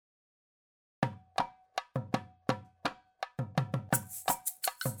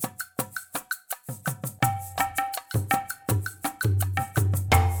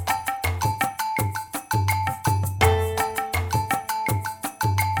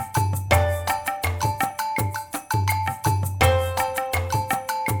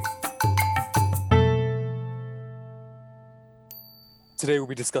today we'll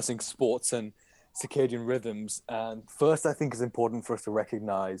be discussing sports and circadian rhythms. And first, I think it's important for us to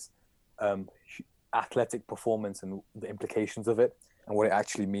recognize um, athletic performance and the implications of it and what it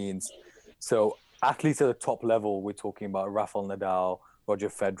actually means. So, athletes at the top level, we're talking about Rafael Nadal, Roger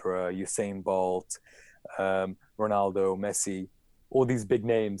Federer, Usain Bolt, Ronaldo, Messi, all these big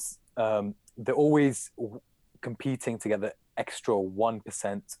names. They're always competing to get the extra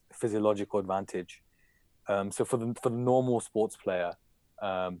 1% physiological advantage. So for the normal sports player,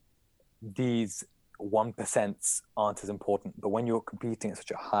 these 1% aren't as important. But when you're competing at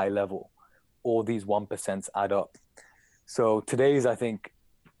such a high level, all these 1% add up. So today's, I think,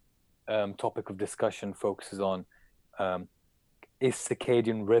 topic of discussion focuses on is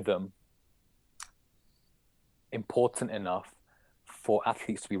circadian rhythm important enough for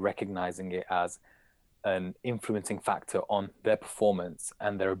athletes to be recognizing it as an influencing factor on their performance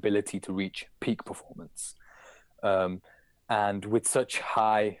and their ability to reach peak performance. And with such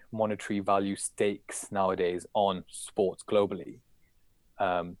high monetary value stakes nowadays on sports globally,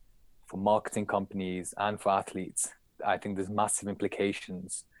 for marketing companies and for athletes, I think there's massive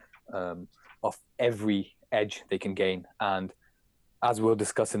implications of every edge they can gain. And as we'll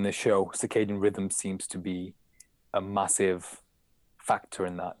discuss in this show, circadian rhythm seems to be a massive factor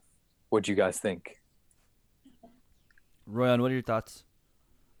in that. What do you guys think? Royan, what are your thoughts?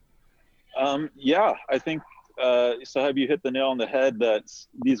 Yeah, I think so. Have you hit the nail on the head that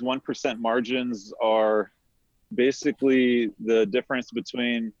these 1% margins are basically the difference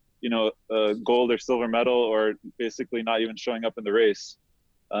between, a gold or silver medal, or basically not even showing up in the race.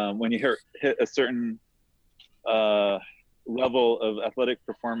 When you hit a certain level of athletic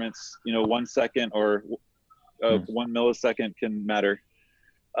performance, 1 second or 1 millisecond can matter.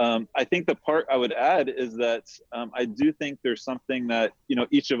 I think the part I would add is that I do think there's something that,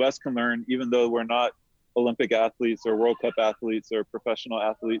 each of us can learn, even though we're not Olympic athletes or World Cup athletes or professional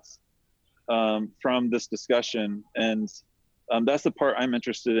athletes, from this discussion. And that's the part I'm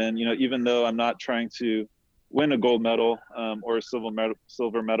interested in, even though I'm not trying to win a gold medal or a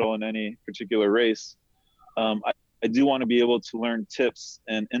silver medal in any particular race. I do want to be able to learn tips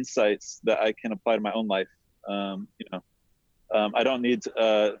and insights that I can apply to my own life. I don't need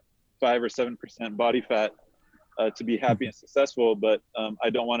 5 or 7% body fat to be happy and successful, but I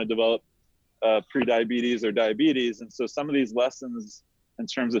don't want to develop pre-diabetes or diabetes. And so some of these lessons in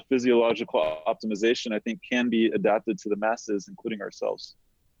terms of physiological optimization, I think, can be adapted to the masses, including ourselves.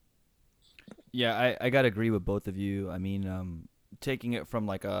 Yeah, I got to agree with both of you. I mean, taking it from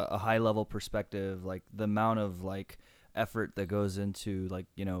like a high level perspective, like the amount of like effort that goes into like,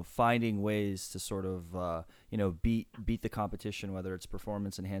 finding ways to sort of, beat the competition, whether it's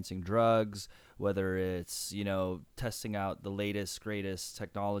performance enhancing drugs, whether it's, testing out the latest, greatest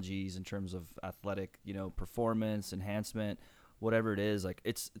technologies in terms of athletic, performance enhancement, whatever it is. Like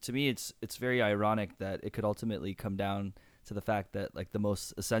to me, it's very ironic that it could ultimately come down to the fact that like the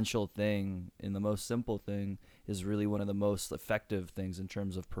most essential thing and the most simple thing is really one of the most effective things in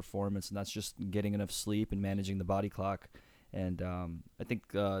terms of performance, and that's just getting enough sleep and managing the body clock. And I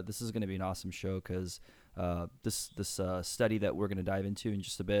think this is going to be an awesome show because this study that we're going to dive into in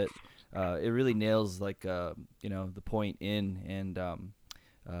just a bit, it really nails like the point in. And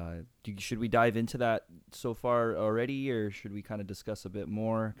should we dive into that so far already, or should we kind of discuss a bit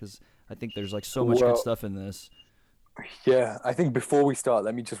more? Because I think there's like so much good stuff in this. Yeah, I think before we start,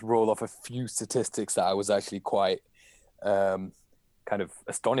 let me just roll off a few statistics that I was actually quite kind of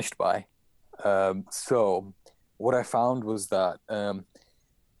astonished by. So what I found was that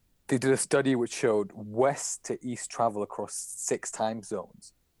they did a study which showed west to east travel across 6 time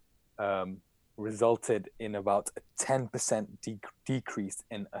zones resulted in about a 10% decrease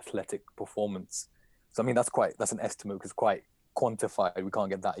in athletic performance. So I mean, that's an estimate because it's quite quantified. We can't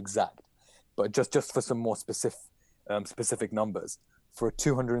get that exact, but just for some more specific numbers, for a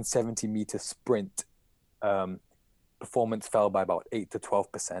 270-meter sprint, performance fell by about 8 to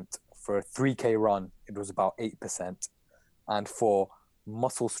 12%. For a 3K run, it was about 8%. And for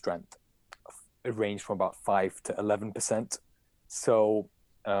muscle strength, it ranged from about 5 to 11%. So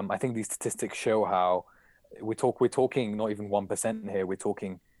I think these statistics show how we're talking not even 1% here, we're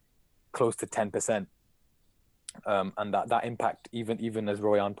talking close to 10%. And that impact, even as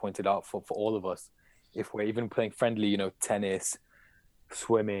Royan pointed out, for all of us, if we're even playing friendly, tennis,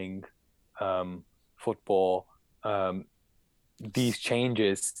 swimming, football, these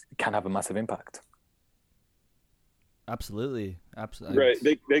changes can have a massive impact. Absolutely. Right.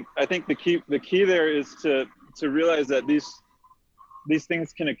 I think the key there is to realize that these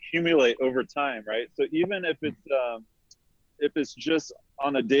things can accumulate over time, right? So even if it's just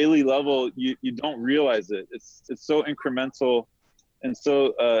on a daily level, you don't realize it. It's so incremental And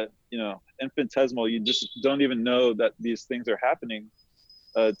so, infinitesimal, you just don't even know that these things are happening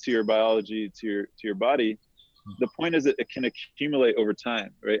to your biology, to your body. The point is that it can accumulate over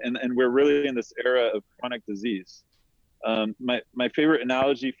time, right? And we're really in this era of chronic disease. My favorite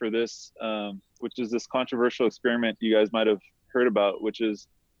analogy for this, which is this controversial experiment you guys might have heard about, which is,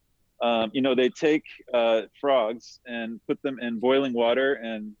 they take frogs and put them in boiling water,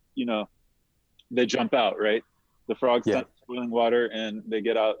 and they jump out, right? The frogs touch boiling water and they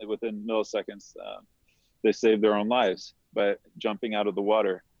get out within milliseconds. They save their own lives by jumping out of the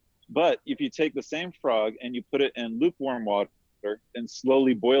water. But if you take the same frog and you put it in lukewarm water and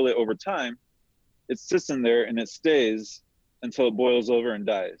slowly boil it over time, it sits in there and it stays until it boils over and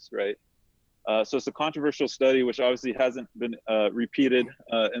dies, right? So it's a controversial study, which obviously hasn't been repeated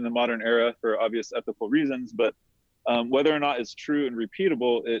in the modern era for obvious ethical reasons. But whether or not it's true and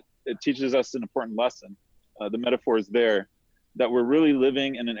repeatable, it teaches us an important lesson. The metaphor is there, that we're really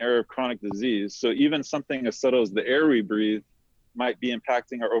living in an era of chronic disease. So even something as subtle as the air we breathe might be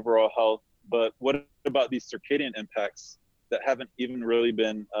impacting our overall health. But what about these circadian impacts that haven't even really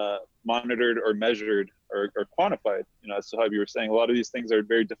been monitored or measured or quantified? As Sohaib, you were saying, a lot of these things are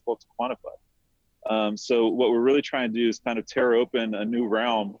very difficult to quantify. So what we're really trying to do is kind of tear open a new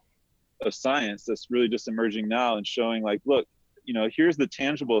realm of science that's really just emerging now, and showing like, look, here's the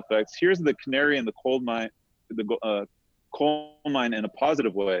tangible effects. Here's the canary in the coal mine in a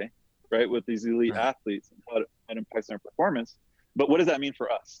positive way, right? With these elite athletes and how it impacts their performance. But what does that mean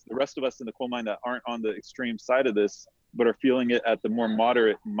for us, the rest of us in the coal mine that aren't on the extreme side of this, but are feeling it at the more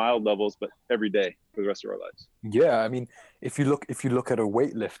moderate, mild levels, but every day for the rest of our lives? Yeah, I mean, if you look at a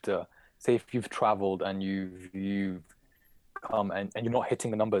weightlifter, say if you've traveled and you've come and you're not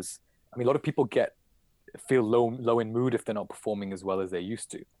hitting the numbers. I mean, a lot of people feel low in mood if they're not performing as well as they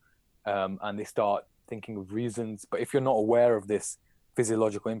used to, and they start thinking of reasons. But if you're not aware of this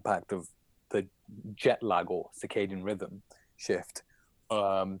physiological impact of the jet lag or circadian rhythm shift,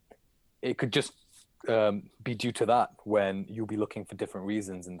 it could just be due to that, when you'll be looking for different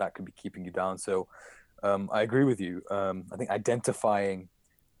reasons, and that could be keeping you down. So I agree with you. I think identifying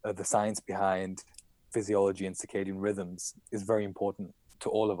the science behind physiology and circadian rhythms is very important to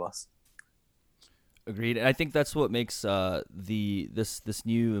all of us. Agreed. And I think that's what makes this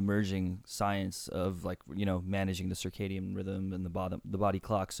new emerging science of managing the circadian rhythm and the body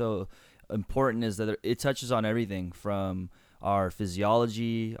clock so important, is that it touches on everything from our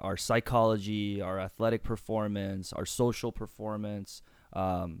physiology, our psychology, our athletic performance, our social performance,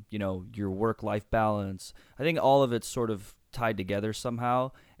 your work-life balance. I think all of it's sort of tied together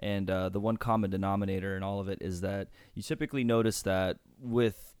somehow. And the one common denominator in all of it is that you typically notice that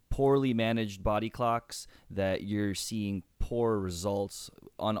with poorly managed body clocks, that you're seeing poor results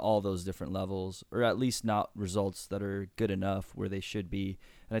on all those different levels, or at least not results that are good enough where they should be.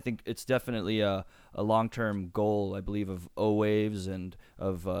 And I think it's definitely a long-term goal, I believe, of O-Waves and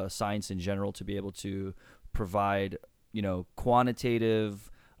of science in general, to be able to provide,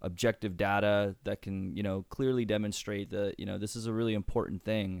 quantitative, objective data that can, clearly demonstrate that, this is a really important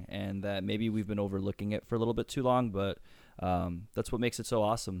thing, and that maybe we've been overlooking it for a little bit too long. But that's what makes it so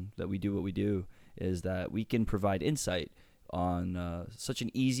awesome that we do what we do, is that we can provide insight on such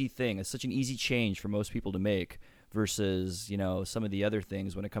an easy thing. It's such an easy change for most people to make versus, some of the other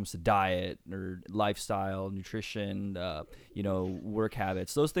things when it comes to diet or lifestyle, nutrition, work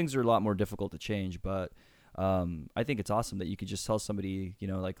habits. Those things are a lot more difficult to change, but I think it's awesome that you could just tell somebody,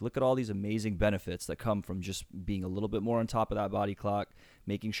 look at all these amazing benefits that come from just being a little bit more on top of that body clock,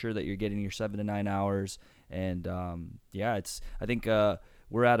 making sure that you're getting your 7 to 9 hours. And I think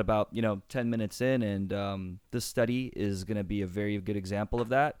we're at about 10 minutes in, and this study is going to be a very good example of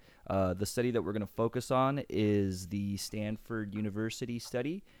that. The study that we're going to focus on is the Stanford University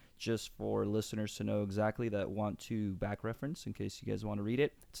study, just for listeners to know exactly that want to back reference in case you guys want to read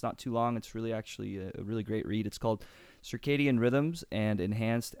it. It's not too long. It's really actually a really great read. It's called Circadian Rhythms and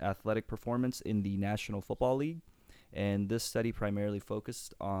Enhanced Athletic Performance in the National Football League. And this study primarily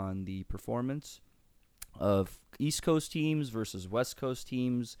focused on the performance of East Coast teams versus West Coast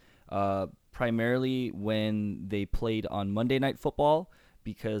teams, primarily when they played on Monday Night Football,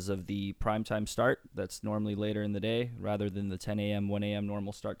 because of the primetime start that's normally later in the day rather than the 10 a.m., 1 a.m.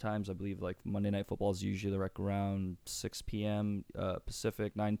 normal start times. I believe Monday Night Football is usually around 6 p.m.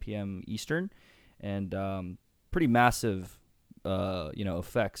 Pacific, 9 p.m. Eastern, and pretty massive,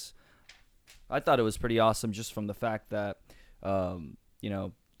 effects. I thought it was pretty awesome just from the fact that,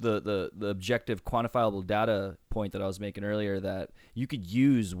 the objective quantifiable data point that I was making earlier, that you could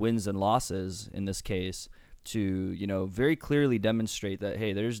use wins and losses in this case to, very clearly demonstrate that,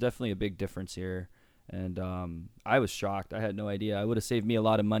 hey, there's definitely a big difference here. And I was shocked. I had no idea. I would have saved me a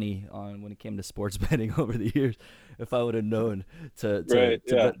lot of money on when it came to sports betting over the years if I would have known to Right,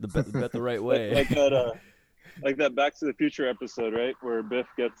 yeah. bet the right like, way. like that Back to the Future episode, right, where Biff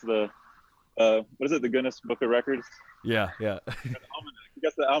gets the what is it, the Guinness Book of Records? Yeah. He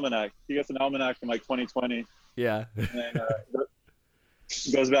gets the almanac. He gets an almanac from like 2020. Yeah. And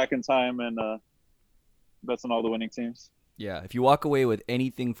goes back in time and bets on all the winning teams. Yeah, if you walk away with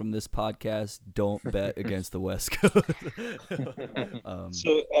anything from this podcast, don't bet against the West Coast.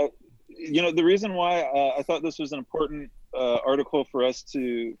 So, the reason why I thought this was an important article for us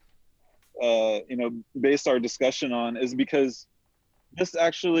to, base our discussion on is because this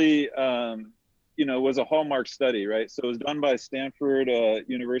actually, was a hallmark study, right? So it was done by Stanford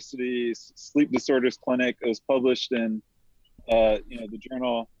University Sleep Disorders Clinic. It was published in, the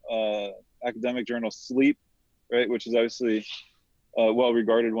journal, academic journal Sleep, right, which is obviously a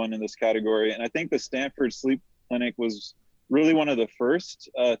well-regarded one in this category. And I think the Stanford Sleep Clinic was really one of the first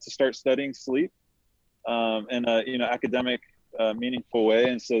to start studying sleep in a academic, meaningful way.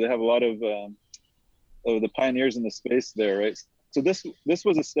 And so they have a lot of the pioneers in the space there, right? So this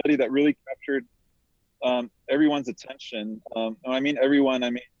was a study that really captured everyone's attention. I mean everyone.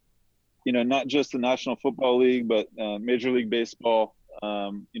 I mean, not just the National Football League, but Major League Baseball.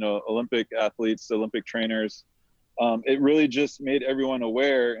 Olympic athletes, Olympic trainers. It really just made everyone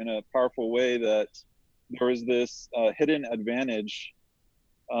aware in a powerful way that there was this hidden advantage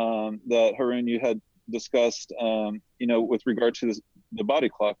that Haroon, you had discussed, with regard to the body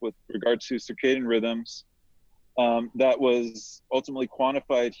clock, with regard to circadian rhythms, that was ultimately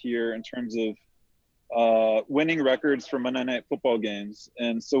quantified here in terms of winning records for Monday Night Football games.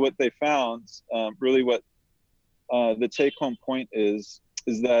 And so what they found, really what the take-home point is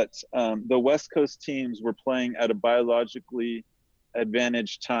that the West Coast teams were playing at a biologically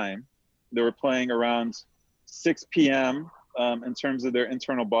advantaged time. They were playing around 6 p.m. In terms of their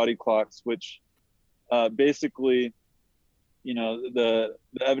internal body clocks, which basically, the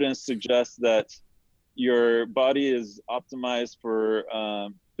evidence suggests that your body is optimized for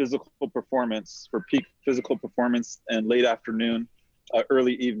physical performance, for peak physical performance and late afternoon,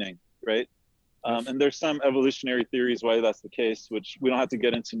 early evening, right? And there's some evolutionary theories why that's the case, which we don't have to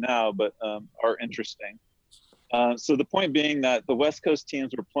get into now, but are interesting. So the point being that the West Coast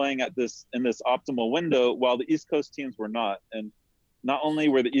teams were playing in this optimal window, while the East Coast teams were not. And not only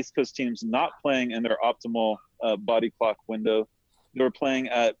were the East Coast teams not playing in their optimal body clock window, they were playing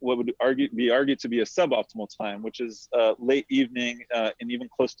at what would be argued to be a suboptimal time, which is late evening and even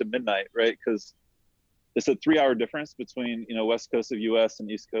close to midnight, right? Because it's a 3-hour difference between West Coast of US and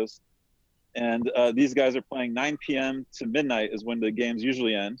East Coast. And these guys are playing 9 p.m. to midnight is when the games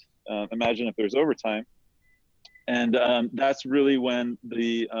usually end. Imagine if there's overtime. And that's really when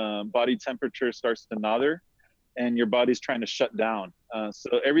the body temperature starts to nother and your body's trying to shut down.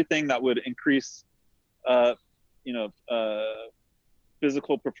 So everything that would increase,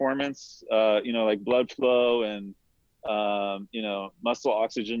 physical performance, like blood flow and, muscle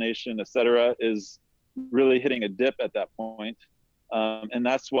oxygenation, et cetera, is really hitting a dip at that point. And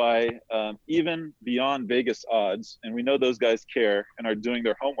that's why even beyond Vegas odds, and we know those guys care and are doing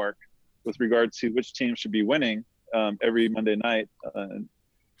their homework with regard to which team should be winning every Monday night.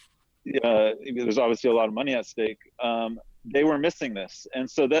 There's obviously a lot of money at stake. They were missing this. And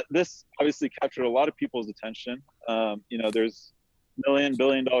so this obviously captured a lot of people's attention. There's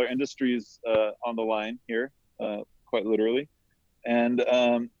billion-dollar industries on the line here, quite literally. And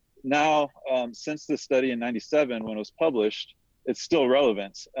now, since the study in 97, when it was published, it's still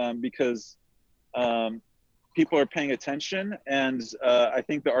relevant because people are paying attention. And I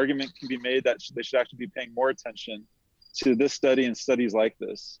think the argument can be made that they should actually be paying more attention to this study and studies like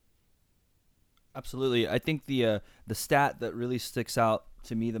this. Absolutely. I think the stat that really sticks out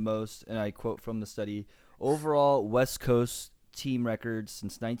to me the most, and I quote from the study, overall West Coast team records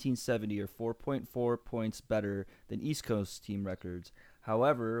since 1970 are 4.4 points better than East Coast team records.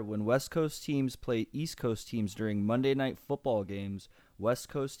 However, when West Coast teams play East Coast teams during Monday Night Football games, West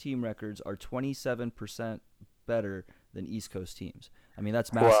Coast team records are 27% better than East Coast teams. I mean,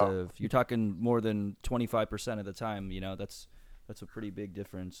 that's massive. Wow. You're talking more than 25% of the time. That's a pretty big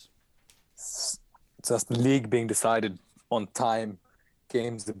difference. So that's the league being decided on time,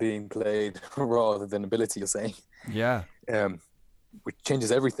 games are being played rather than ability, you're saying. Yeah. Which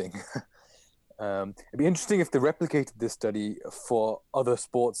changes everything. It'd be interesting if they replicated this study for other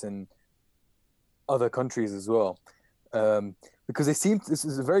sports in other countries as well. Because this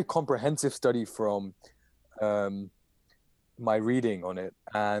is a very comprehensive study from my reading on it.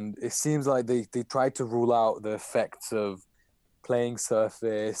 And it seems like they tried to rule out the effects of playing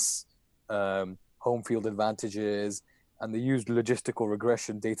surface, home field advantages, and they used logistical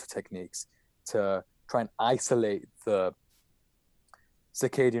regression data techniques to try and isolate the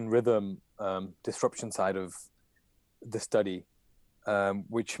circadian rhythm disruption side of the study,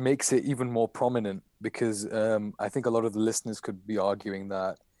 which makes it even more prominent because I think a lot of the listeners could be arguing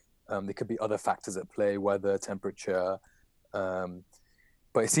that there could be other factors at play, weather, temperature.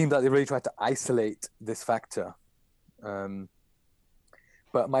 But it seemed that they really tried to isolate this factor.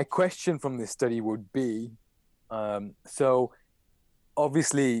 But my question from this study would be, so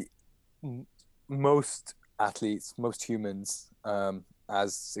obviously most athletes, most humans,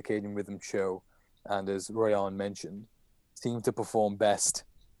 as circadian rhythm show, and as Royan mentioned, seem to perform best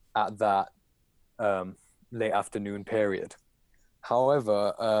at that late afternoon period.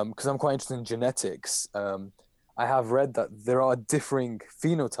 However, because I'm quite interested in genetics, I have read that there are differing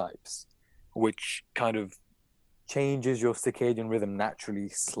phenotypes, which kind of changes your circadian rhythm naturally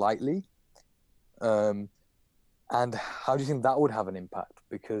slightly. And how do you think that would have an impact?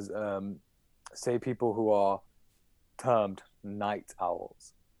 Because say people who are termed night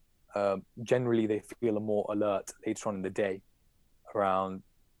owls, generally they feel more alert later on in the day around,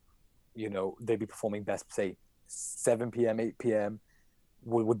 they'd be performing best, say, 7 p.m., 8 p.m.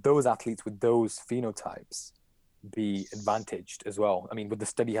 Would those athletes with those phenotypes be advantaged as well? I mean, would the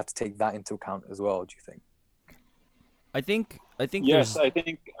study have to take that into account as well, do you think? I think Yes, there's... I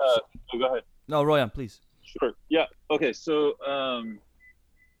think. Go ahead. No, Royan, please. Sure. Yeah. Okay. So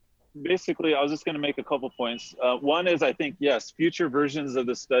basically, I was just going to make a couple points. One is, I think, yes, future versions of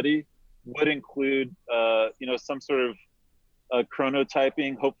the study would include, some sort of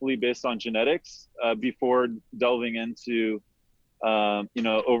chronotyping, hopefully based on genetics, before delving into,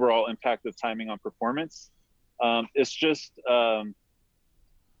 overall impact of timing on performance. It's just,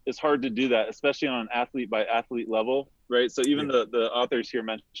 it's hard to do that, especially on an athlete by athlete level, right? So even the authors here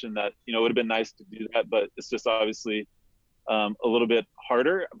mentioned that, it would have been nice to do that, but it's just obviously a little bit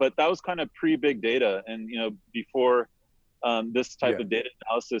harder. But that was kind of pre-big data, and before this type of data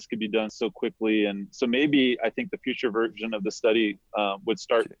analysis could be done so quickly. And so maybe I think the future version of the study would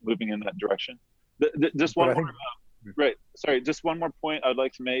start moving in that direction. Just one more, right? Sorry, just one more point I'd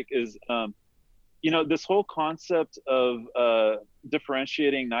like to make is, this whole concept of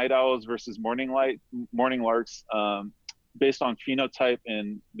differentiating night owls versus morning larks based on phenotype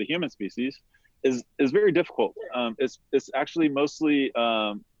in the human species is very difficult. It's actually mostly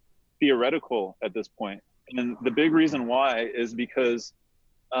theoretical at this point. And the big reason why is because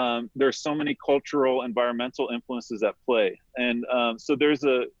there's so many cultural, environmental influences at play. And so there's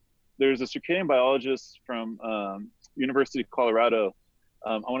a circadian biologist from University of Colorado.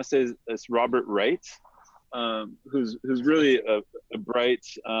 I want to say it's Robert Wright, who's really a bright,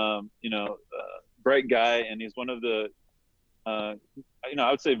 bright guy, and he's one of the, I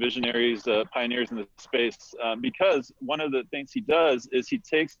would say visionaries, pioneers in the space, because one of the things he does is he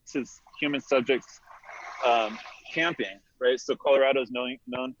takes his human subjects camping, right? So Colorado is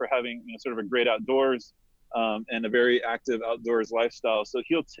known for having sort of a great outdoors and a very active outdoors lifestyle. So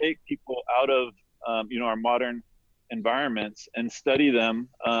he'll take people out of our modern environments and study them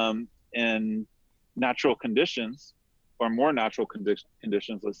in natural conditions, or more natural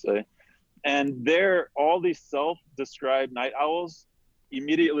conditions, let's say. And there, all these self-described night owls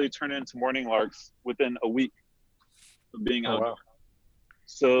immediately turn into morning larks within a week of being outdoors. Wow.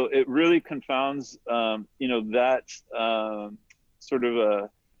 So it really confounds, that sort of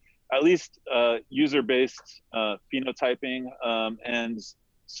at least user-based phenotyping. And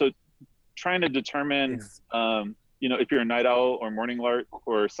so trying to determine, if you're a night owl or morning lark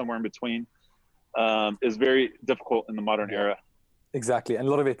or somewhere in between is very difficult in the modern era. Exactly. And a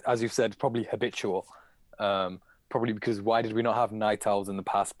lot of it, as you said, probably habitual. Probably because why did we not have night owls in the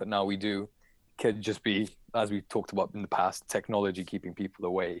past, but now we do? Could just be, as we talked about in the past, technology keeping people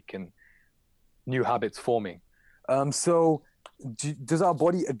awake and new habits forming. So does our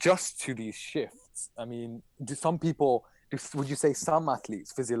body adjust to these shifts? I mean, would you say some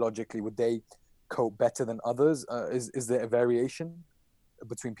athletes physiologically, would they cope better than others? Is there a variation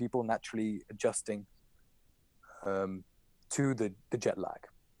between people naturally adjusting to the jet lag?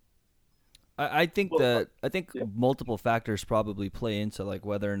 I think multiple factors probably play into like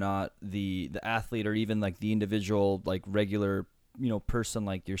whether or not the athlete or even like the individual like regular person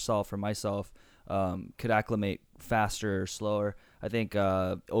like yourself or myself could acclimate faster or slower. I think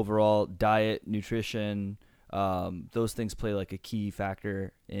overall diet, nutrition, those things play like a key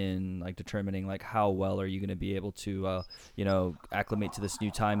factor in like determining like how well are you going to be able to acclimate to this new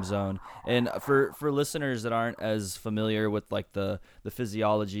time zone. And for listeners that aren't as familiar with like the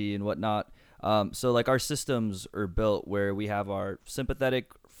physiology and whatnot, so like our systems are built where we have our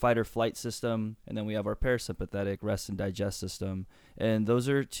sympathetic fight or flight system, and then we have our parasympathetic rest and digest system. And those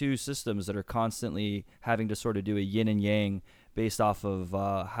are two systems that are constantly having to sort of do a yin and yang based off of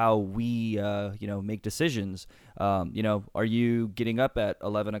how we, make decisions. Are you getting up at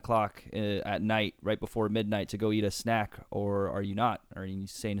 11 o'clock at night, right before midnight, to go eat a snack, or are you not? Are you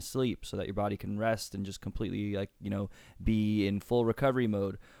staying asleep so that your body can rest and just completely, be in full recovery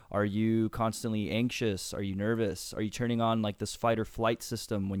mode? Are you constantly anxious? Are you nervous? Are you turning on like this fight or flight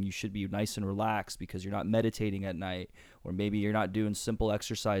system when you should be nice and relaxed because you're not meditating at night? Or maybe you're not doing simple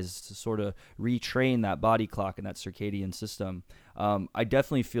exercises to sort of retrain that body clock and that circadian system. I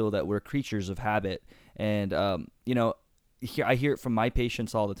definitely feel that we're creatures of habit. And, I hear it from my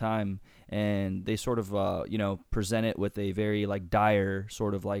patients all the time, and they sort of, present it with a very like dire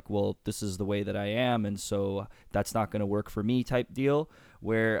sort of like, well, this is the way that I am, and so that's not going to work for me type deal,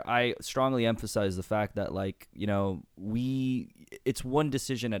 where I strongly emphasize the fact that it's one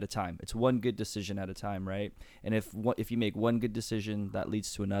decision at a time. It's one good decision at a time, right? And if you make one good decision, that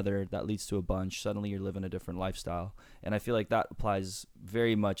leads to another, that leads to a bunch, suddenly you're living a different lifestyle. And I feel like that applies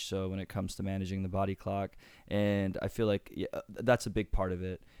very much so when it comes to managing the body clock. And I feel like that's a big part of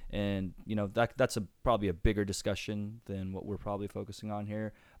it. And, that's probably a bigger discussion than what we're probably focusing on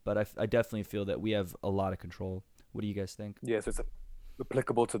here. But I definitely feel that we have a lot of control. What do you guys think? Yes, it's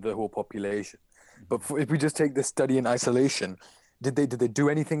applicable to the whole population. But if we just take this study in isolation, did they do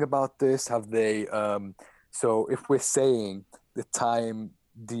anything about this? Have they? So if we're saying the time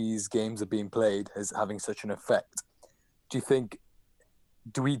these games are being played is having such an effect, do you think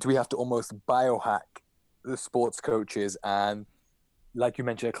do we have to almost biohack the sports coaches and, like you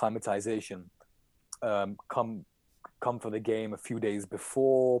mentioned, acclimatization, come for the game a few days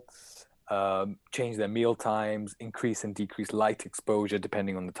before, change their meal times, increase and decrease light exposure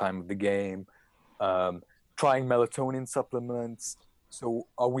depending on the time of the game, trying melatonin supplements? So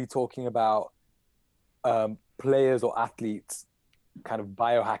are we talking about players or athletes kind of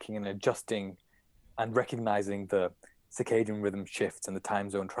biohacking and adjusting and recognizing the circadian rhythm shifts and the time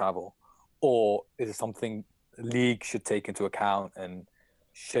zone travel? Or is it something the league should take into account and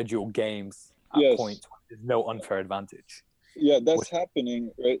schedule games at points where there's no unfair advantage? Yeah, that's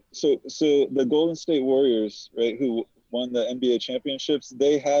happening, right? So the Golden State Warriors, right, who won the NBA championships,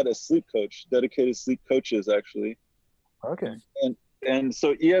 they had a sleep coach, dedicated sleep coaches, actually. Okay. And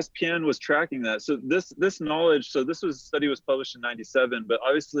so ESPN was tracking that. So this knowledge, so this study was published in 97, but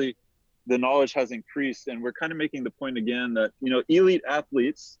obviously the knowledge has increased, and we're kind of making the point again that, elite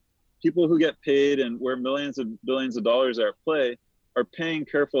athletes, people who get paid and where millions of billions of dollars are at play, are paying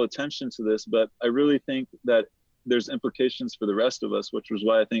careful attention to this. But I really think that there's implications for the rest of us, which was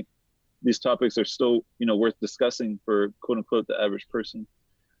why I think these topics are still, worth discussing for quote unquote the average person.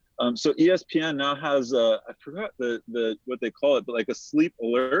 So ESPN now has I forgot the what they call it, but like a sleep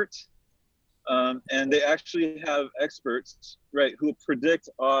alert, and they actually have experts, right, who predict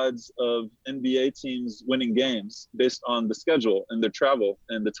odds of NBA teams winning games based on the schedule and their travel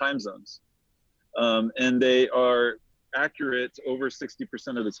and the time zones, and they are accurate over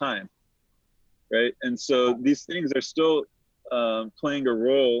 60% of the time. Right. And so these things are still playing a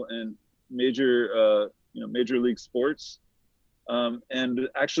role in major league sports. And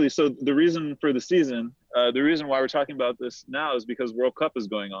actually, so the reason for the season, the reason why we're talking about this now is because World Cup is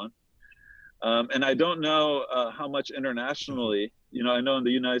going on. And I don't know how much internationally, I know in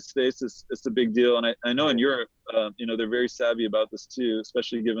the United States it's a big deal. And I know in Europe, they're very savvy about this too,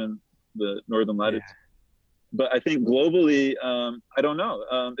 especially given the northern latitude. Yeah. But I think globally, I don't know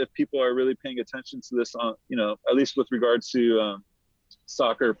if people are really paying attention to this on, at least with regard to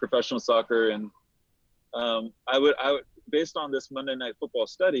soccer, professional soccer. And I would, based on this Monday Night Football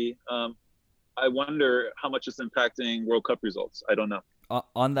study, I wonder how much it's impacting World Cup results. I don't know.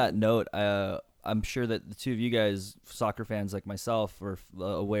 On that note, I'm sure that the two of you guys, soccer fans like myself, are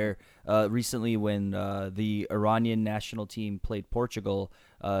aware. Recently, when the Iranian national team played Portugal,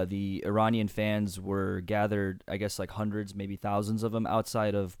 the Iranian fans were gathered, I guess like hundreds, maybe thousands of them,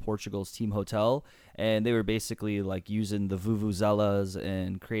 outside of Portugal's team hotel, and they were basically like using the vuvuzelas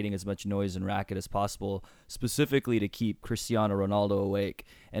and creating as much noise and racket as possible, specifically to keep Cristiano Ronaldo awake,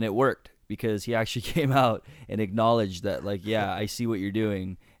 and it worked. Because he actually came out and acknowledged that, like, yeah, I see what you're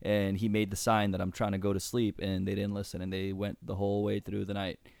doing. And he made the sign that I'm trying to go to sleep, and they didn't listen. And they went the whole way through the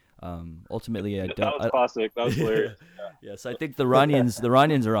night. Ultimately, that was classic. That was hilarious. Yeah, so I think the Iranians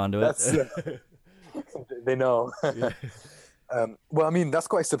are onto it. They know. Well, I mean, that's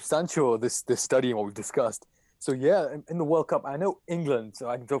quite substantial, this study and what we've discussed. So, yeah, in the World Cup, I know England, so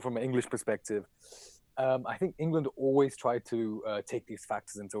I can talk from an English perspective. I think England always try to take these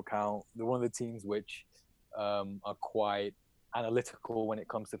factors into account. They're one of the teams which are quite analytical when it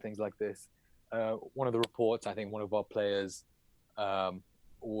comes to things like this. One of the reports, I think one of our players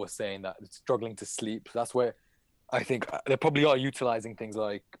was saying that it's struggling to sleep. That's where I think they probably are utilizing things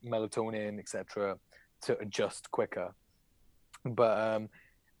like melatonin, etc., to adjust quicker. But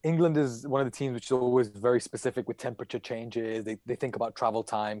England is one of the teams which is always very specific with temperature changes. They think about travel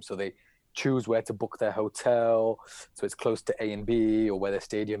time, so they choose where to book their hotel, so it's close to A and B, or where their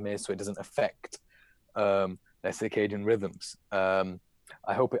stadium is, so it doesn't affect their circadian rhythms.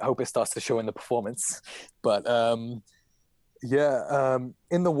 I hope it starts to show in the performance. But in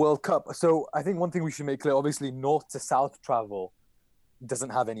the World Cup, so I think one thing we should make clear, obviously north to south travel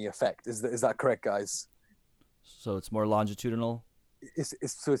doesn't have any effect. Is that correct, guys? So it's more longitudinal?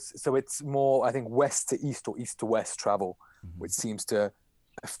 So it's more, I think, west to east or east to west travel, which seems to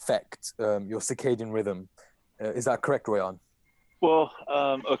affect your circadian rhythm. Is that correct, Royan? Well,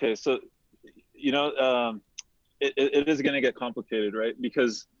 okay, so it is going to get complicated, right?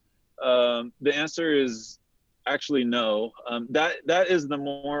 Because the answer is actually no. That is the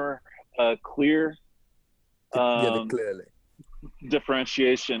more clear clearly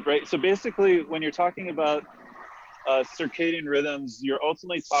differentiation, right? So basically, when you're talking about circadian rhythms, you're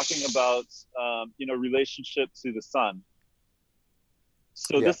ultimately talking about relationship to the sun.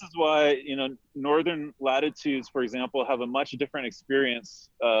 So this is why northern latitudes, for example, have a much different experience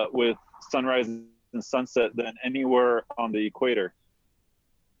with sunrise and sunset than anywhere on the equator,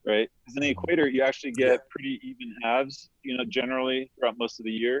 right? Because in the equator, you actually get pretty even halves, generally throughout most of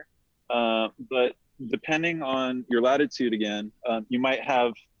the year. But depending on your latitude, again, you might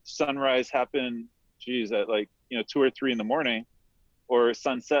have sunrise happen, at 2 or 3 in the morning, or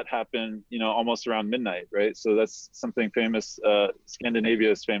sunset happen, almost around midnight, right? So that's something famous,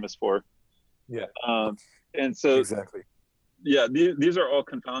 Scandinavia is famous for. Yeah. And so, exactly. Yeah, these are all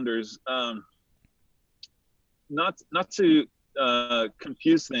confounders. Not to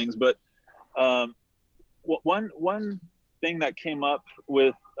confuse things, but one thing that came up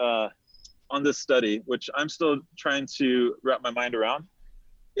with on this study, which I'm still trying to wrap my mind around,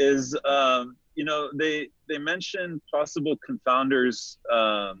 is they mentioned possible confounders,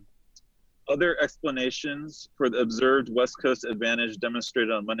 other explanations for the observed West Coast advantage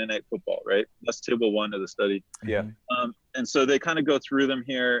demonstrated on Monday Night Football, right? That's table 1 of the study. Yeah. And so they kind of go through them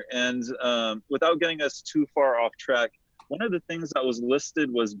here, and without getting us too far off track, one of the things that was listed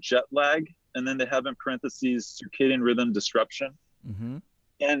was jet lag, and then they have in parentheses circadian rhythm disruption. Mm-hmm.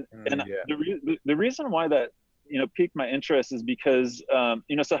 And the reason why that piqued my interest is because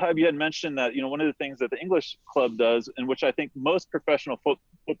Sahab, you had mentioned that one of the things that the English club does, and which I think most professional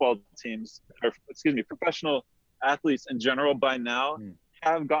football teams, or professional athletes in general by now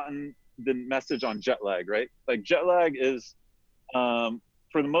have gotten the message on jet lag, right? Like jet lag is for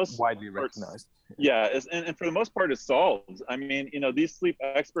the most widely recognized. Yeah, and for the most part, it's solved. I mean, these sleep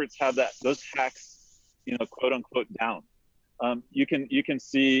experts have those hacks, quote unquote, down. You can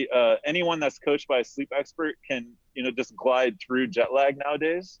see anyone that's coached by a sleep expert can just glide through jet lag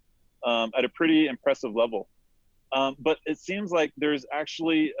nowadays at a pretty impressive level. But it seems like there's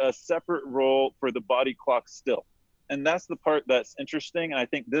actually a separate role for the body clock still, and that's the part that's interesting. And I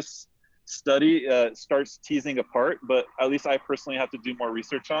think this study starts teasing apart, but at least I personally have to do more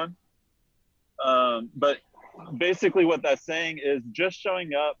research on. But basically, what that's saying is just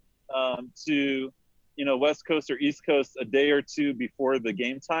showing up to West Coast or East Coast a day or two before the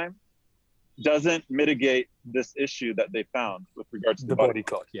game time doesn't mitigate this issue that they found with regards to the body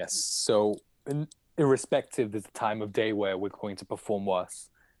clock. Yes. So irrespective, there's a time of day where we're going to perform worse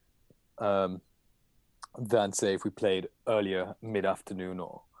than, say, if we played earlier, mid-afternoon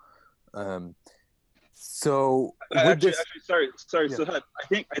or so actually, sorry. Yeah. So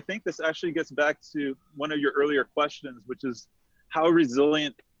I think this actually gets back to one of your earlier questions, which is how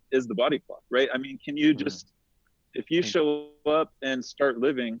resilient is the body clock, right? I mean, can you just, if you show up and start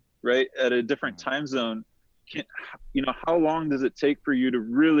living, right, at a different time zone, how long does it take for you to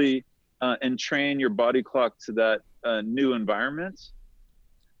really entrain your body clock to that new environment?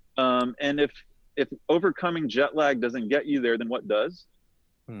 And if overcoming jet lag doesn't get you there, then what does?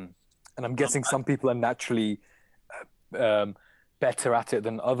 And I'm guessing some people are naturally better at it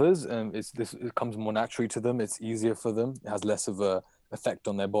than others, and it comes more naturally to them. It's easier for them. It has less of a effect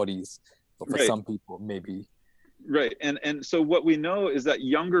on their bodies. But for some people, maybe. Right. And so what we know is that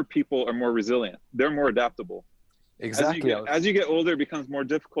younger people are more resilient. They're more adaptable. Exactly. As you get older, it becomes more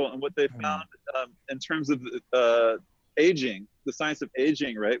difficult. And what they found in terms of aging, the science of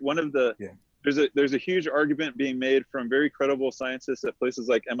aging, right? One of the there's a huge argument being made from very credible scientists at places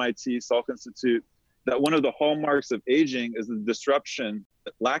like MIT, Salk Institute, that one of the hallmarks of aging is the disruption,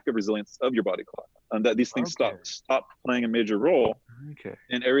 lack of resilience of your body clock. that these things Okay. stop playing a major role, Okay.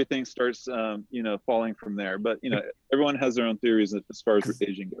 and everything starts falling from there. But everyone has their own theories as far as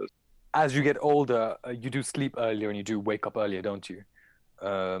aging goes. As you get older, you do sleep earlier and you do wake up earlier, don't you?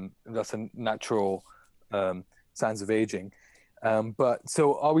 That's a natural signs of aging. But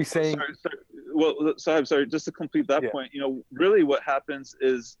so are we saying? Sorry. I'm sorry. Just to complete that point, really what happens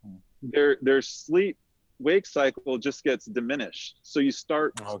is their sleep wake cycle just gets diminished. So you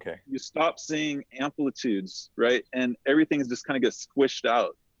stop seeing amplitudes, right? And everything just kind of gets squished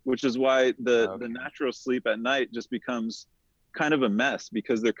out, which is why the natural sleep at night just becomes kind of a mess,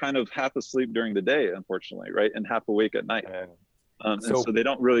 because they're kind of half asleep during the day, unfortunately, right? And half awake at night. And so they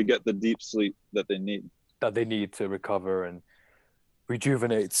don't really get the deep sleep that they need. To recover and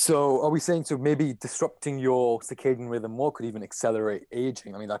rejuvenate. So are we saying maybe disrupting your circadian rhythm more could even accelerate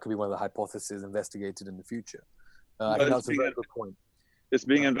aging? I mean, that could be one of the hypotheses investigated in the future. I think that's a very good point. It's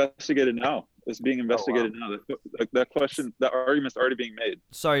being investigated now. Now. That question, that argument's already being made.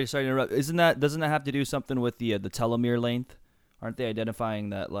 Sorry to interrupt. Doesn't that have to do something with the telomere length? Aren't they identifying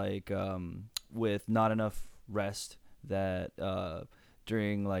that with not enough rest that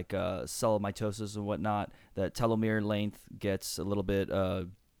during cell mitosis and whatnot, that telomere length gets a little bit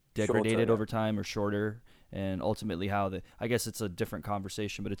degraded over time or shorter, and ultimately I guess it's a different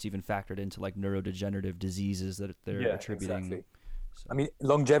conversation, but it's even factored into neurodegenerative diseases that they're attributing. Exactly. So. I mean,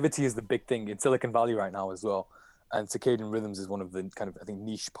 longevity is the big thing in Silicon Valley right now as well, and circadian rhythms is one of the kind of, I think,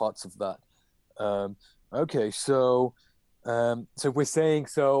 niche parts of that. So we're saying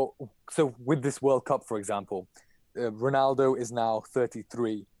so with this World Cup, for example, Ronaldo is now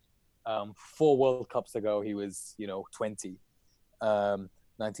 33. 4 World Cups ago, he was 20,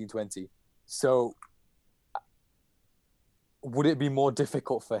 1920. So would it be more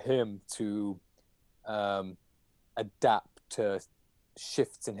difficult for him to adapt to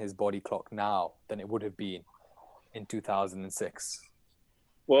shifts in his body clock now than it would have been in 2006?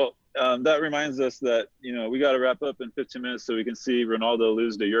 Well, that reminds us that we got to wrap up in 15 minutes so we can see Ronaldo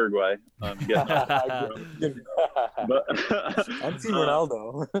lose to Uruguay. But I'm Team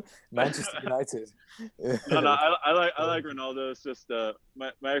Ronaldo, Manchester United. No, I like Ronaldo. It's just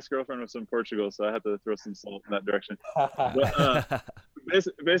my ex-girlfriend was from Portugal, so I had to throw some salt in that direction. But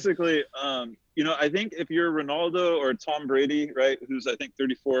basically, I think if you're Ronaldo or Tom Brady, right, who's I think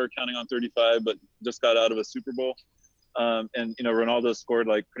 34, counting on 35, but just got out of a Super Bowl. And Ronaldo scored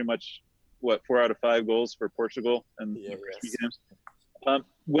pretty much 4 out of 5 goals for Portugal in the first few games.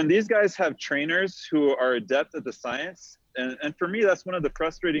 When these guys have trainers who are adept at the science, and for me that's one of the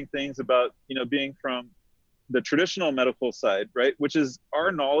frustrating things about being from the traditional medical side, right, which is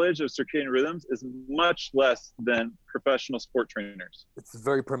our knowledge of circadian rhythms is much less than professional sport trainers. It's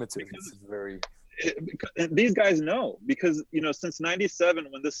very primitive. And these guys know, because since 97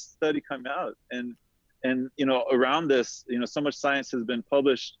 when this study came out, and around this, so much science has been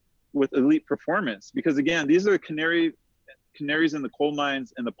published with elite performance, because again, these are canaries in the coal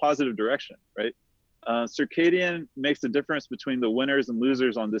mines in the positive direction, right? Circadian makes the difference between the winners and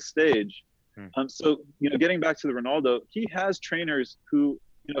losers on this stage. So, getting back to the Ronaldo, he has trainers who,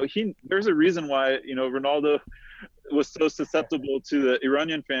 there's a reason why, Ronaldo was so susceptible to the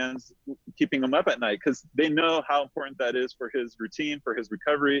Iranian fans keeping him up at night, because they know how important that is for his routine, for his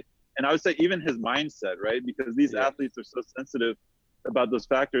recovery. And I would say even his mindset, right? Because these athletes are so sensitive about those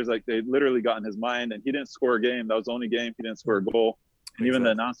factors. They literally got in his mind, and he didn't score a game. That was the only game he didn't score a goal. And even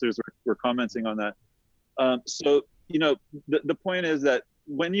the announcers were commenting on that. So, the point is that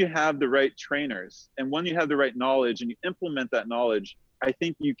when you have the right trainers and when you have the right knowledge and you implement that knowledge, I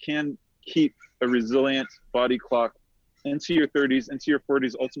think you can keep a resilient body clock into your 30s, into your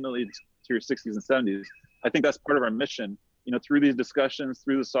 40s, ultimately to your 60s and 70s. I think that's part of our mission. Through these discussions,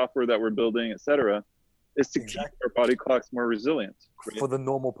 through the software that we're building, et cetera, is to keep our body clocks more resilient. Right? For the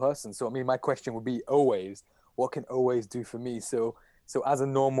normal person. So, I mean, my question would be always, what can always do for me? So as a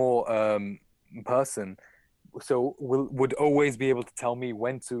normal person, would always be able to tell me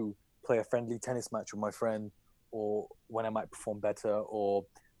when to play a friendly tennis match with my friend, or when I might perform better, or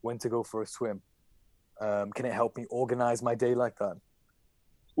when to go for a swim? Can it help me organize my day like that?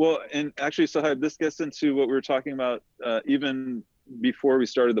 Well, and actually, Sahib, this gets into what we were talking about even before we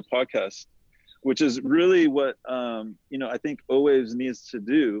started the podcast, which is really what, I think O-Waves needs to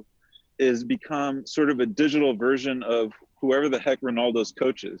do, is become sort of a digital version of whoever the heck Ronaldo's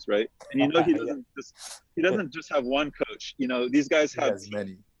coach is, right? And he doesn't just have one coach. These guys have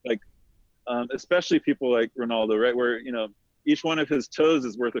many. Especially people like Ronaldo, right? Where each one of his toes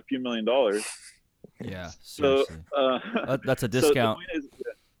is worth a few $1 million. Yeah. Seriously. So that's a discount. So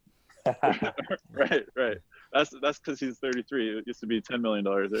the point is, right. That's because he's 33. It used to be $10 million.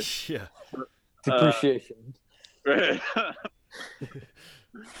 Right? Yeah. Depreciation. Right.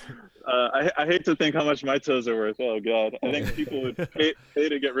 I hate to think how much my toes are worth. Oh God, I think people would pay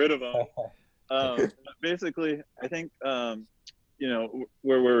to get rid of them. But basically, I think where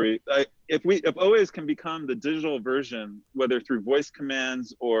were we? If always can become the digital version, whether through voice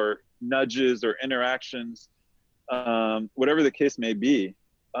commands or nudges or interactions, whatever the case may be,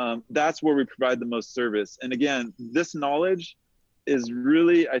 that's where we provide the most service. And again, this knowledge is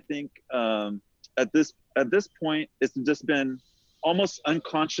really, I think, at this point, it's just been almost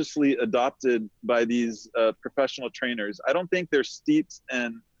unconsciously adopted by these professional trainers. I don't think they're steeped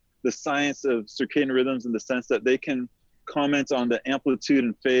in the science of circadian rhythms in the sense that they can comment on the amplitude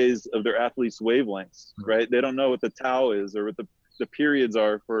and phase of their athletes' wavelengths, right? They don't know what the tau is or what the periods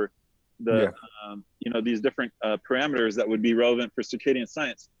are for the these different parameters that would be relevant for circadian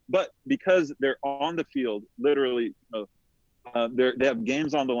science. But because they're on the field, literally, they have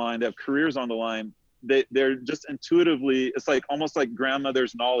games on the line, they have careers on the line. They're just intuitively, it's like almost like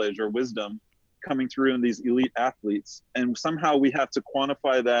grandmother's knowledge or wisdom coming through in these elite athletes. And somehow we have to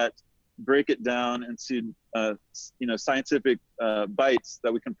quantify that, break it down into scientific bites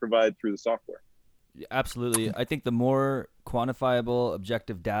that we can provide through the software. Absolutely. I think the more quantifiable,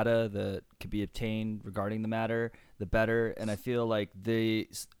 objective data that could be obtained regarding the matter, the better. And I feel like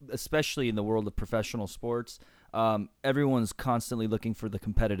especially in the world of professional sports, everyone's constantly looking for the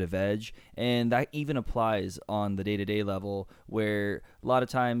competitive edge, and that even applies on the day-to-day level, where a lot of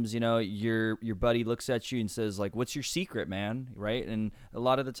times, your buddy looks at you and says, like, what's your secret, man? Right? And a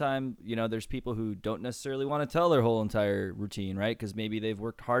lot of the time, there's people who don't necessarily want to tell their whole entire routine, right? Because maybe they've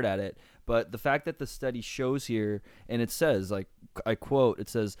worked hard at it. But the fact that the study shows here, and it says, like, I quote, it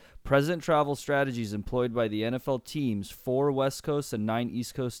says, present travel strategies employed by the NFL teams, 4 West Coast and 9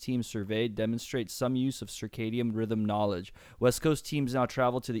 East Coast teams surveyed demonstrate some use of circadian rhythm knowledge. West Coast teams now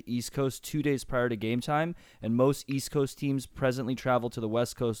travel to the East Coast 2 days prior to game time, and most East Coast teams presently travel to the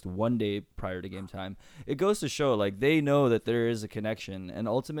West Coast 1 day prior to game time. It goes to show, like, they know that there is a connection, and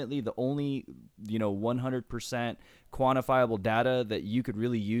ultimately the only, 100% quantifiable data that you could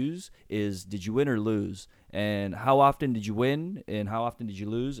really use is, did you win or lose? And how often did you win and how often did you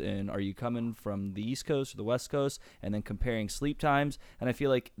lose? And are you coming from the East Coast or the West Cost? And then comparing sleep times. And I feel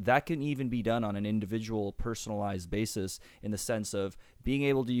like that can even be done on an individual personalized basis, in the sense of being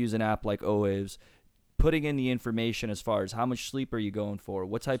able to use an app like O-Waves, putting in the information as far as how much sleep are you going for?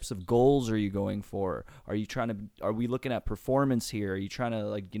 What types of goals are you going for? Are we looking at performance here? Are you trying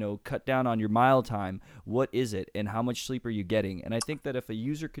to cut down on your mile time? What is it? And how much sleep are you getting? And I think that if a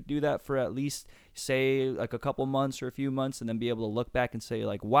user could do that for at least, say, like a couple months or a few months, and then be able to look back and say,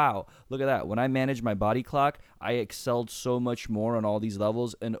 like, wow, look at that. When I managed my body clock, I excelled so much more on all these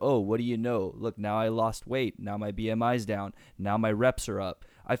levels. And oh, what do you know? Look, now I lost weight. Now my BMI's down. Now my reps are up.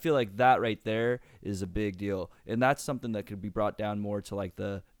 I feel like that right there is a big deal. And that's something that could be brought down more to like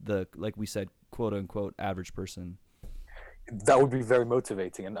the like we said, quote unquote, average person. That would be very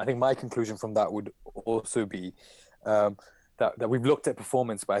motivating. And I think my conclusion from that would also be that we've looked at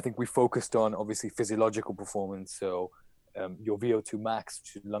performance, but I think we focused on obviously physiological performance. So your VO2 max,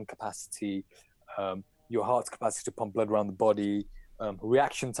 which is lung capacity, your heart's capacity to pump blood around the body,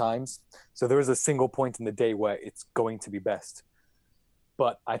 reaction times. So there is a single point in the day where it's going to be best.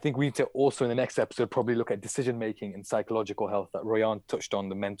 But I think we need to also, in the next episode, probably look at decision-making and psychological health, that Royan touched on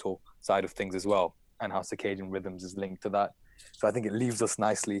the mental side of things as well, and how circadian rhythms is linked to that. So I think it leaves us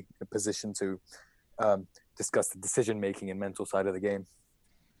nicely in a position to discuss the decision-making and mental side of the game.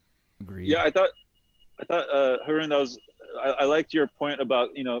 Agreed. Yeah, I thought Harun, I liked your point about,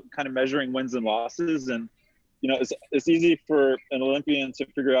 kind of measuring wins and losses. And, it's easy for an Olympian to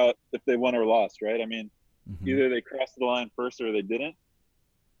figure out if they won or lost, right? I mean, either they crossed the line first or they didn't.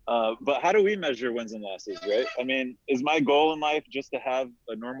 But how do we measure wins and losses, right? I mean, is my goal in life just to have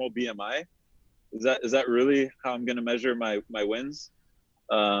a normal BMI? Is that really how I'm going to measure my wins?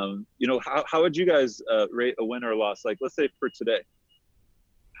 How would you guys rate a win or a loss? Like, let's say for today,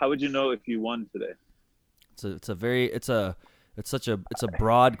 how would you know if you won today? It's a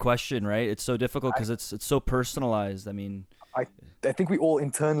broad question, right? It's so difficult because it's so personalized. I mean, I think we all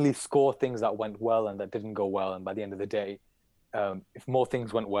internally score things that went well and that didn't go well, and by the end of the day, if more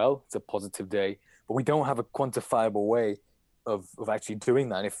things went well, it's a positive day. But we don't have a quantifiable way of actually doing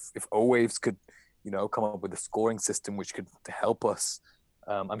that. And if O-Waves could, come up with a scoring system which could help us,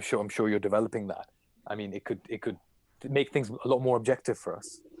 I'm sure you're developing that. I mean, it could make things a lot more objective for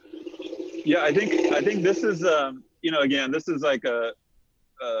us. Yeah, I think this is again, this is like a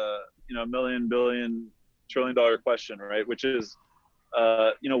million, billion, $1 trillion question, right? Which is,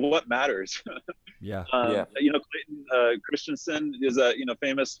 what matters. Yeah. Yeah. Clayton Christensen is a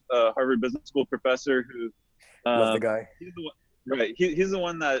famous Harvard Business School professor who Love the guy. he's the one, right? He's the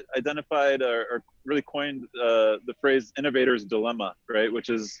one that identified or really coined the phrase "innovator's dilemma," right? Which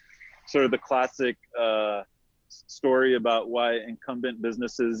is sort of the classic story about why incumbent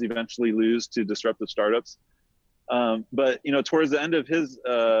businesses eventually lose to disruptive startups. But towards the end of his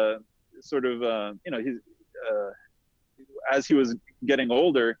as he was getting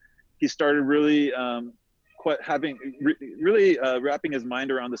older, he started really wrapping his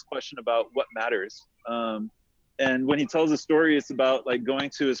mind around this question about what matters. And when he tells the story, it's about like going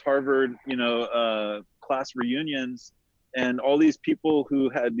to his Harvard, class reunions, and all these people who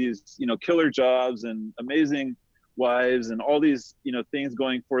had these, killer jobs and amazing wives and all these, things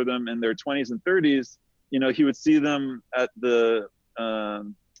going for them in their 20s and 30s. He would see them at the,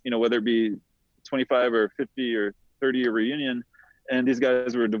 whether it be 25 or 50 or 30-year reunion, and these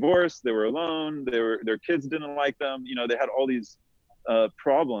guys were divorced, they were alone, their kids didn't like them, they had all these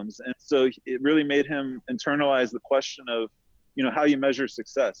problems. And so it really made him internalize the question of, how you measure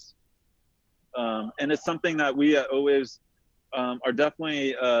success. And it's something that we always are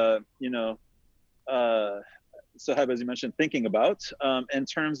definitely, Sahab, as you mentioned, thinking about in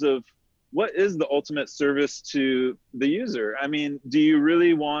terms of what is the ultimate service to the user. I mean, do you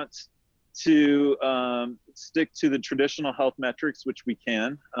really want to stick to the traditional health metrics, which we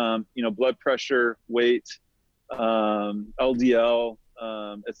can, blood pressure, weight, LDL,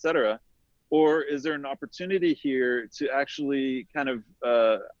 et cetera? Or is there an opportunity here to actually kind of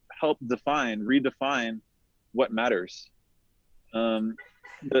help redefine what matters?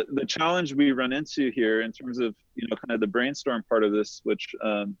 The challenge we run into here in terms of, kind of the brainstorm part of this, which,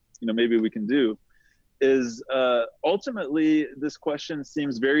 maybe we can do, is ultimately this question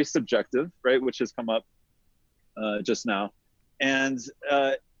seems very subjective, right? Which has come up just now. And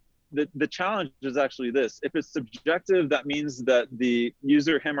the challenge is actually this: if it's subjective, that means that the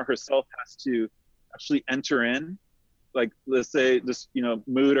user, him or herself, has to actually enter in, like, let's say just,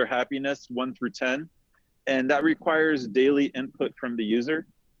 mood or happiness, 1 through 10. And that requires daily input from the user.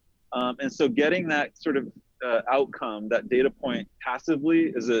 And so getting that sort of outcome, that data point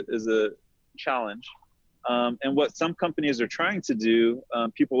passively is a challenge. And what some companies are trying to do,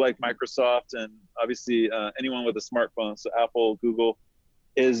 people like Microsoft and obviously anyone with a smartphone, so Apple, Google,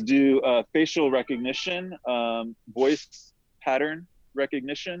 is do facial recognition, voice pattern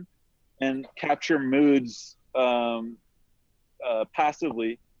recognition, and capture moods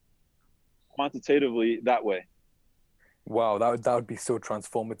passively, quantitatively that way. Wow, that would be so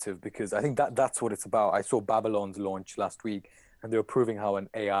transformative, because I think that's what it's about. I saw Babylon's launch last week, and they were proving how an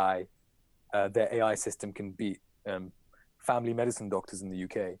AI, their AI system can beat family medicine doctors in the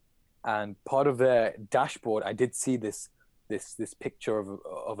UK. And part of their dashboard, I did see this picture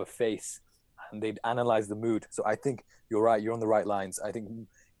of a face, and they'd analyze the mood. So I think you're right. You're on the right lines. I think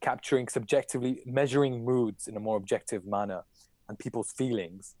capturing subjectively, measuring moods in a more objective manner, and people's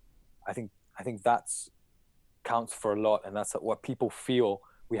feelings, I think that's counts for a lot, and that's what people feel.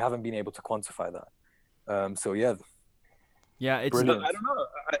 We haven't been able to quantify that. So yeah. Yeah, it's. Brilliant. I don't know.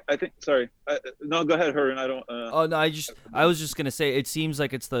 I think. Sorry. No, go ahead, Harun. I don't. Oh no, I was just gonna say, it seems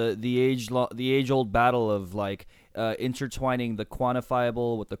like it's the age old battle of like intertwining the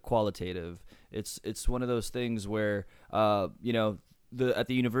quantifiable with the qualitative. It's one of those things where at the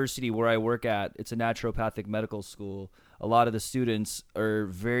university where I work at, it's a naturopathic medical school. A lot of the students are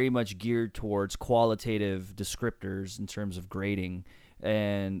very much geared towards qualitative descriptors in terms of grading,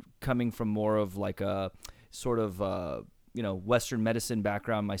 and coming from more of like a sort of Western medicine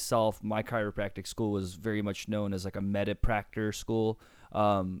background myself, my chiropractic school was very much known as like a medipractor school.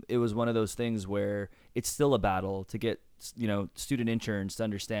 It was one of those things where it's still a battle to get student interns to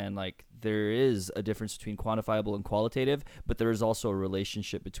understand, like, there is a difference between quantifiable and qualitative, but there is also a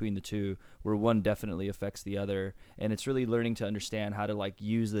relationship between the two where one definitely affects the other. And it's really learning to understand how to like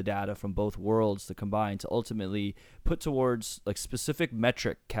use the data from both worlds to combine to ultimately put towards like specific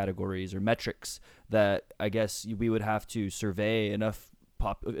metric categories or metrics that I guess we would have to survey enough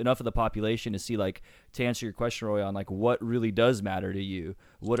of the population to see, like, to answer your question, Roy, on like what really does matter to you.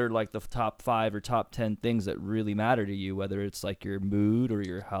 What are like the top 5 or top 10 things that really matter to you, whether it's like your mood or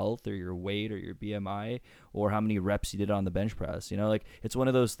your health or your weight or your BMI or how many reps you did on the bench press. Like, it's one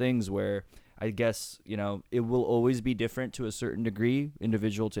of those things where I guess, it will always be different to a certain degree,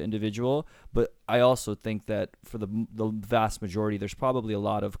 individual to individual. But I also think that for the vast majority, there's probably a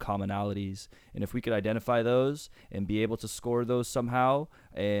lot of commonalities. And if we could identify those and be able to score those somehow,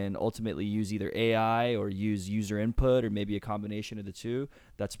 and ultimately use either AI or use user input or maybe a combination of the two,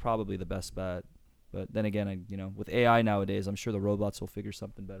 that's probably the best bet. But then again, with AI nowadays, I'm sure the robots will figure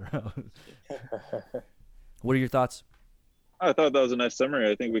something better out. What are your thoughts? I thought that was a nice summary.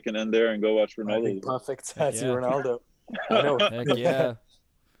 I think we can end there and go watch I Ronaldo. think perfect. Heck See yeah. Ronaldo. I know. Heck yeah.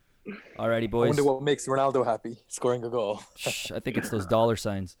 Alrighty, I boys. wonder what makes Ronaldo happy, scoring a goal. I think it's those dollar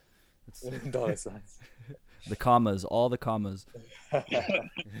signs. Dollar signs. The commas, all the commas.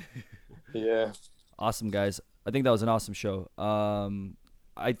 Yeah. Awesome, guys. I think that was an awesome show.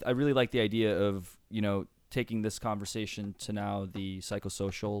 I really like the idea of, taking this conversation to now the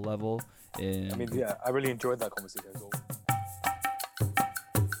psychosocial level. I mean, yeah, I really enjoyed that conversation as well.